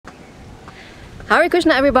Hare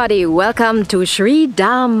Krishna everybody, welcome to Sri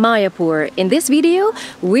Mayapur. In this video,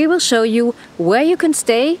 we will show you where you can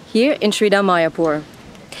stay here in Sri Mayapur.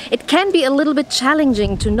 It can be a little bit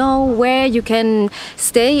challenging to know where you can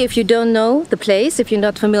stay if you don't know the place, if you're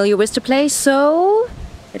not familiar with the place. So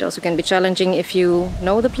it also can be challenging if you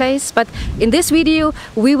know the place. But in this video,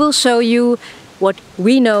 we will show you what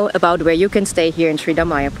we know about where you can stay here in Sri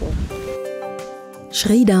Mayapur.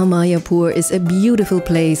 Sri Mayapur is a beautiful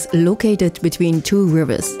place located between two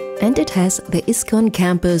rivers, and it has the ISKCON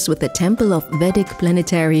campus with the Temple of Vedic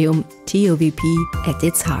Planetarium (TOVP) at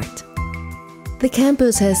its heart. The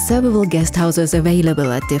campus has several guest houses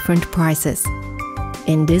available at different prices.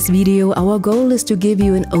 In this video, our goal is to give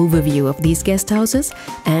you an overview of these guest houses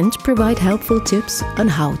and provide helpful tips on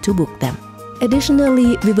how to book them.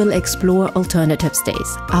 Additionally, we will explore alternative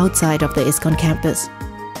stays outside of the ISKCON campus.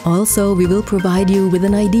 Also, we will provide you with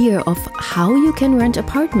an idea of how you can rent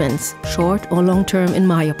apartments, short or long term, in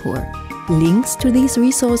Mayapur. Links to these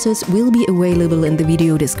resources will be available in the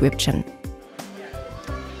video description.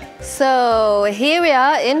 So here we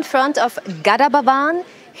are in front of Bhavan.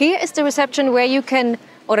 Here is the reception where you can,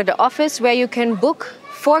 or the office where you can book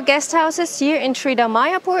 4 guest houses here in Sri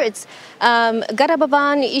Mayapur. It's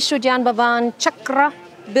Bhavan, Bhavan, Chakra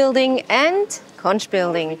building and Conch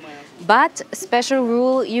building. But special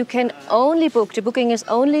rule, you can only book, the booking is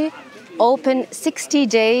only open 60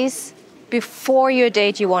 days before your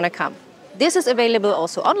date you want to come. This is available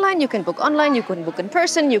also online. You can book online, you can book in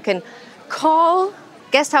person, you can call.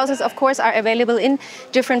 Guest houses, of course, are available in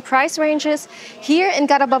different price ranges. Here in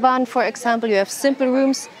Bhavan, for example, you have simple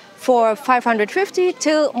rooms for 550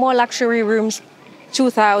 till more luxury rooms,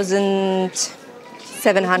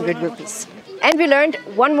 2,700 rupees. And we learned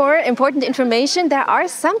one more important information. There are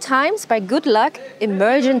sometimes, by good luck,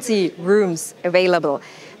 emergency rooms available.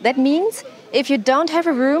 That means if you don't have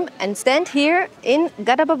a room and stand here in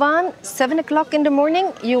Bhavan, 7 o'clock in the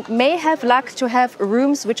morning, you may have luck to have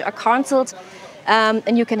rooms which are cancelled,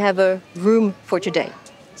 and you can have a room for today.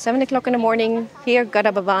 7 o'clock in the morning here,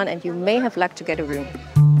 Bhavan, and you may have luck to get a room.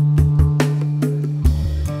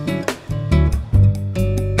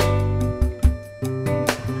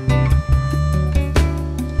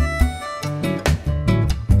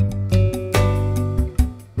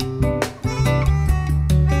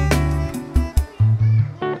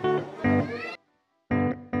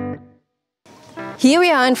 Here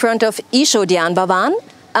we are in front of Icici Bank.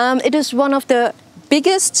 It is one of the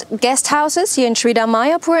biggest guest houses here in Sri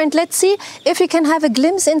Mayapur, and let's see if we can have a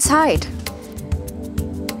glimpse inside.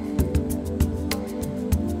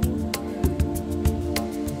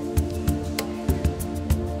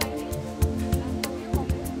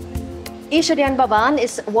 Icici Bank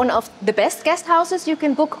is one of the best guest houses you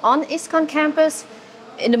can book on ISKCON campus.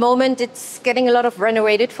 In the moment, it's getting a lot of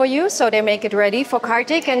renovated for you, so they make it ready for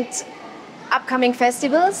Kartik and upcoming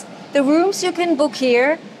festivals. The rooms you can book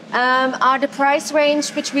here are the price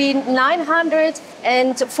range between 900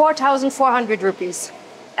 and 4,400 rupees.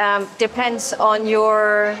 Depends on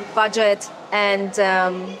your budget and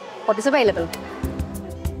what is available.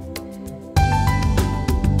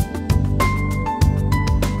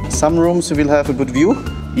 Some rooms will have a good view,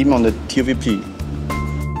 even on the TOVP.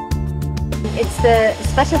 It's the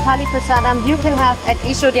special thali prasadam you can have at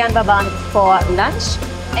Icici Bank for lunch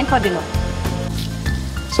and for dinner.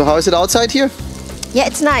 So how is it outside here? Yeah,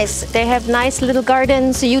 it's nice. They have nice little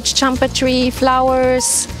gardens, a huge champa tree,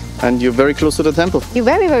 flowers. And you're very close to the temple. You're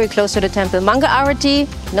very, very close to the temple. Mangal Arati,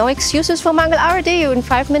 no excuses for Mangal Arati. You're in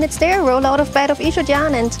 5 minutes there, roll out of bed of Icici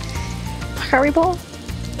and Haribo.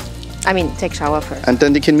 I mean, take shower first. And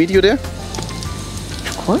then they can meet you there?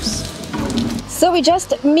 Of course. So we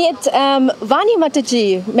just met Vani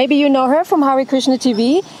Mataji. Maybe you know her from Hare Krishna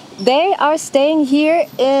TV. They are staying here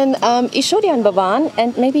in Icici Bank,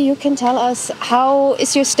 and maybe you can tell us how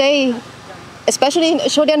is your stay, especially in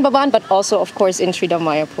Icici Bank, but also, of course, in Sri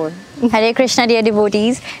Mayapur. Hare Krishna, dear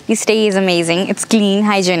devotees. The stay is amazing. It's clean,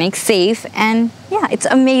 hygienic, safe, and yeah, it's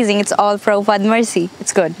amazing. It's all Prabhupada mercy.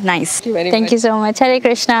 It's good, nice. Thank you very Thank much. you so much. Hare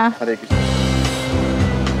Krishna. Hare Krishna.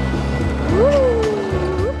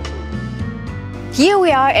 Here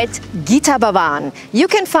we are at Gita Bhavan. You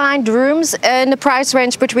can find rooms in the price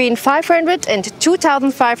range between 500 and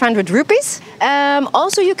 2,500 rupees.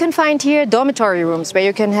 Also, you can find here dormitory rooms where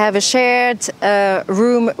you can have a shared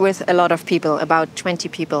room with a lot of people, about 20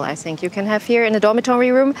 people, I think you can have here in a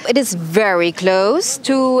dormitory room. It is very close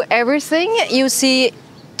to everything. You see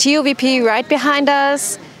TOVP right behind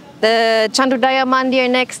us, the Chandrodaya Mandir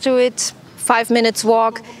next to it, 5 minutes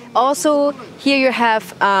walk. Also, here you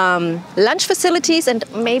have lunch facilities and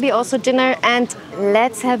maybe also dinner. And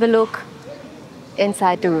let's have a look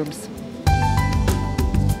inside the rooms.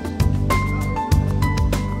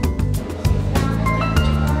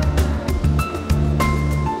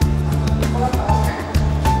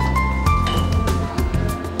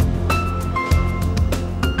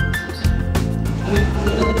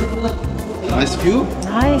 view.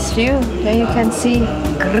 Nice view. There you can see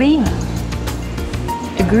green.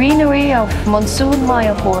 The greenery of Monsoon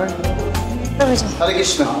Mayapur. Hare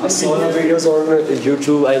Krishna. I see your videos on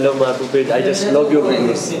YouTube. I love Mayapur page. I just love your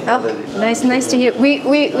videos. Oh, nice to hear.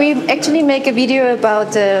 We actually make a video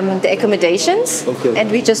about the accommodations. Okay.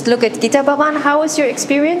 And we just look at Gita Bhavan. How was your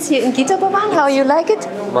experience here in Gita Bhavan? How you like it?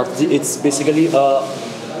 Mataji, it's basically a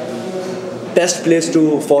best place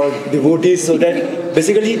for devotees, so that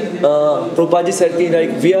basically Prabhupada ji said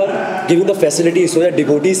like we are giving the facilities so that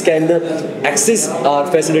devotees can access our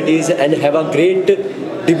facilities and have a great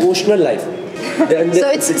devotional life. So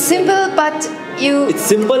it's simple, but it's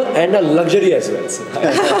simple and a luxury as well. It's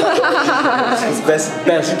best.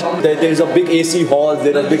 There is a big AC hall,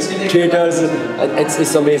 there are big theaters.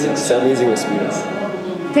 It's amazing. It's an amazing experience.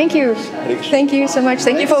 Thank you. Thank you so much.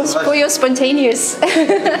 Thank you for your spontaneous.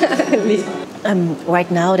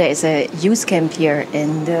 Right now there is a youth camp here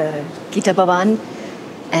in the Gita Bhavan,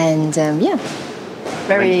 and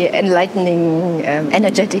very enlightening,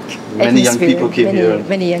 energetic. Many young people came here.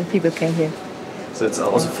 Many young people came here. So it's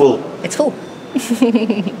also full. It's full.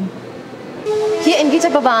 Here in Gita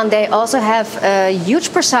Bhavan they also have a huge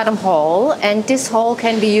prasadam hall, and this hall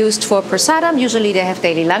can be used for prasadam. Usually they have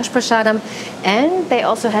daily lunch prasadam, and they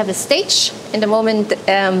also have a stage. In the moment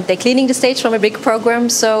they're cleaning the stage from a big program,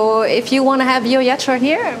 so if you want to have your yatra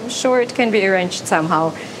here, I'm sure it can be arranged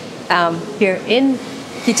somehow here in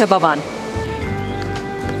Gita Bhavan.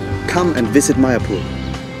 Come and visit Mayapur.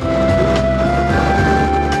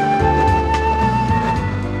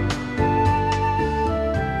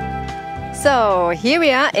 So here we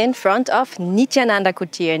are in front of Nityananda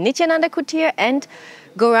Kutir. Nityananda Kutir and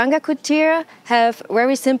Gauranga Kutir have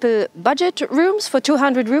very simple budget rooms for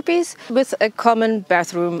 200 rupees with a common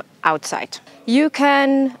bathroom outside. You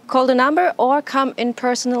can call the number or come in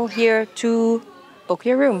personal here to book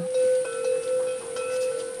your room.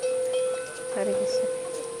 Hare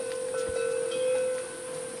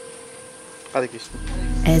Krishna.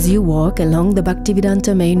 As you walk along the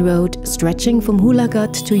Bhaktivedanta main road, stretching from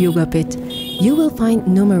Hulagat to Yogapit, you will find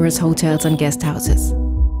numerous hotels and guest houses.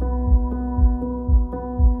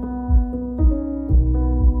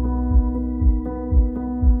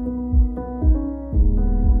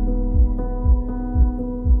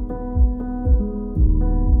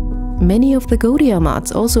 Many of the Gaudiya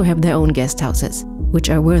Maths also have their own guest houses, which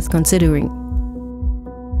are worth considering.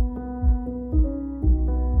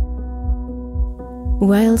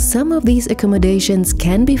 While some of these accommodations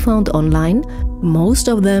can be found online, most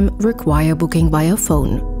of them require booking via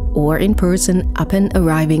phone or in person upon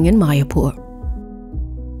arriving in Mayapur.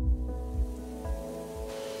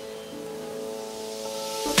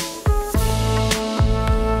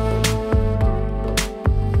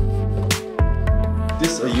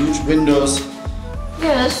 These are huge windows.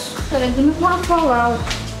 Yes, but I didn't want to fall out.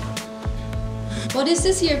 What is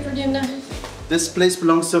this here, Pradyumna? This place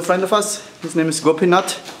belongs to a friend of us. His name is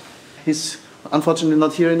Gopinath. He's unfortunately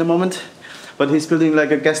not here in the moment, but he's building like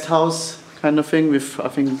a guest house kind of thing with, I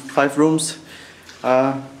think, 5 rooms.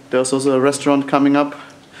 There's also a restaurant coming up on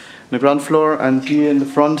the ground floor, and here in the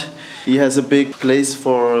front he has a big place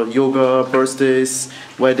for yoga, birthdays,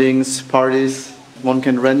 weddings, parties. One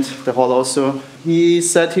can rent the hall also. He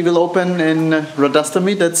said he will open in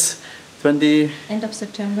Radhastami, that's End of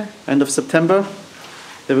September. End of September.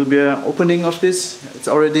 There will be an opening of this. It's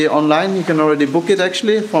already online. You can already book it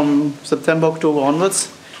actually from September, October onwards.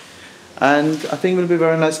 And I think it will be a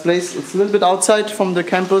very nice place. It's a little bit outside from the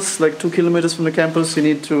campus, like 2 kilometers from the campus. You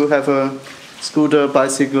need to have a scooter,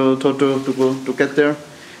 bicycle, toto to get there.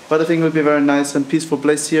 But I think it will be a very nice and peaceful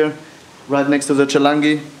place here, right next to the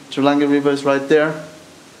Chalangi. Chalangi River is right there.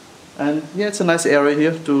 And yeah, it's a nice area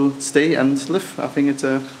here to stay and live. I think it's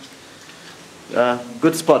a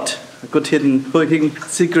good spot. A good hidden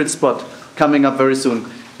secret spot coming up very soon.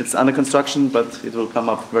 It's under construction, but it will come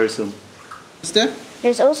up very soon. Is there?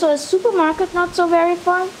 There's also a supermarket not so very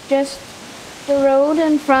far, just the road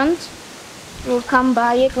in front. You'll come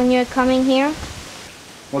by it when you're coming here.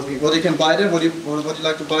 What you can buy there? What do you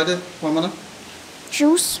like to buy there, Vamana?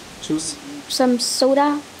 Juice. Juice. Some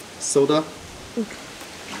soda. Soda.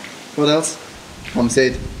 What else? Mom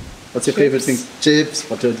said, what's your favorite thing? Chips,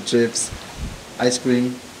 potato chips, ice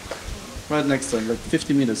cream. Right next to it, like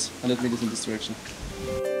 50 meters, 100 meters in this direction.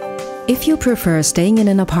 If you prefer staying in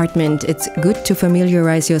an apartment, it's good to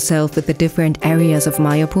familiarize yourself with the different areas of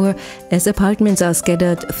Mayapur, as apartments are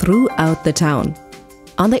scattered throughout the town.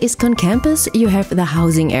 On the ISKCON campus, you have the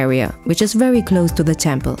housing area, which is very close to the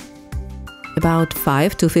temple. About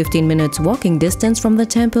 5 to 15 minutes walking distance from the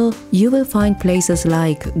temple, you will find places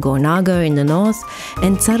like Gauranga in the north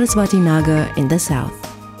and Saraswati Nagar in the south.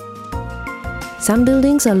 Some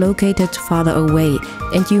buildings are located farther away,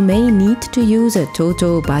 and you may need to use a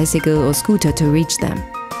toto, bicycle or scooter to reach them.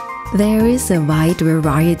 There is a wide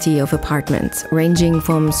variety of apartments, ranging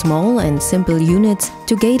from small and simple units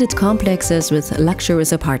to gated complexes with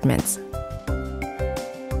luxurious apartments.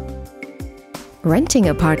 Renting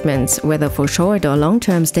apartments, whether for short or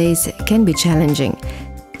long-term stays, can be challenging,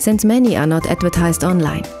 since many are not advertised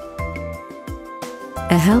online.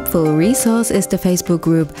 A helpful resource is the Facebook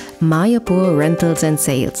group Mayapur Rentals and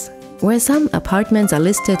Sales, where some apartments are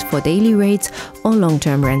listed for daily rates or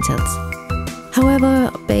long-term rentals.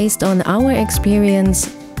 However, based on our experience,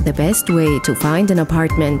 the best way to find an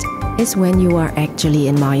apartment is when you are actually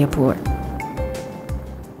in Mayapur.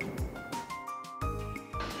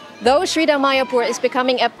 Though Sridhar Mayapur is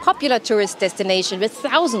becoming a popular tourist destination with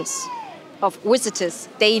thousands of visitors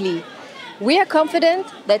daily, we are confident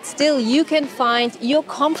that still you can find your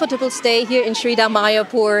comfortable stay here in Sridhar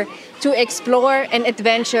Mayapur to explore and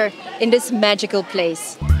adventure in this magical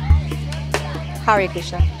place. Hare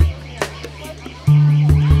Krishna.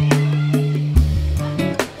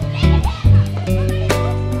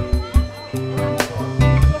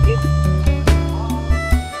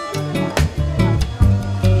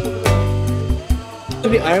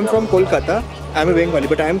 Actually, I am from Kolkata. I am a Bengali,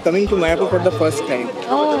 but I am coming to Mayapur for the first time.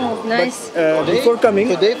 Oh, nice. But, before coming,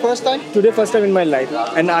 Today, first time? Today, first time in my life,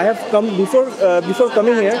 and I have come before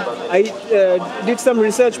coming here. I did some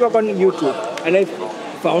research work on YouTube, and I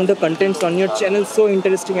found the contents on your channel so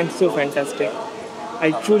interesting and so fantastic.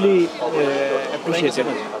 I truly appreciate it.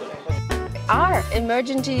 Are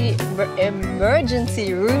emergency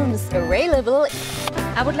rooms available?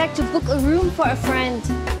 I would like to book a room for a friend.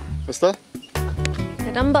 What's that?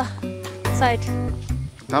 The number. Side.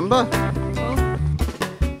 Number?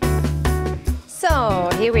 So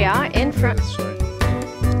here we are in front.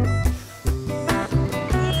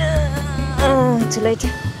 Too late.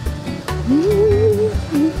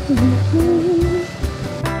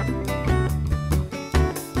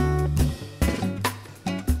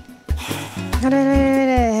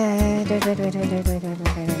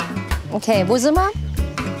 Okay, wo sind wir?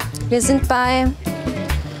 Wir sind bei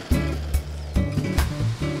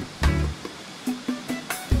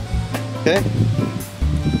Okay.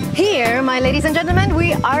 here, my ladies and gentlemen,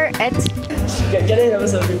 we are at Can I have a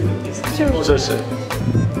selfie with you, please? Sure.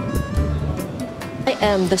 I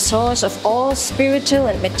am the source of all spiritual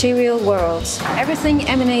and material worlds. Everything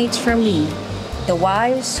emanates from me. The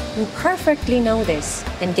wise who perfectly know this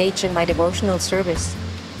engage in my devotional service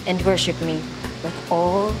and worship me with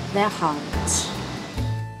all their hearts.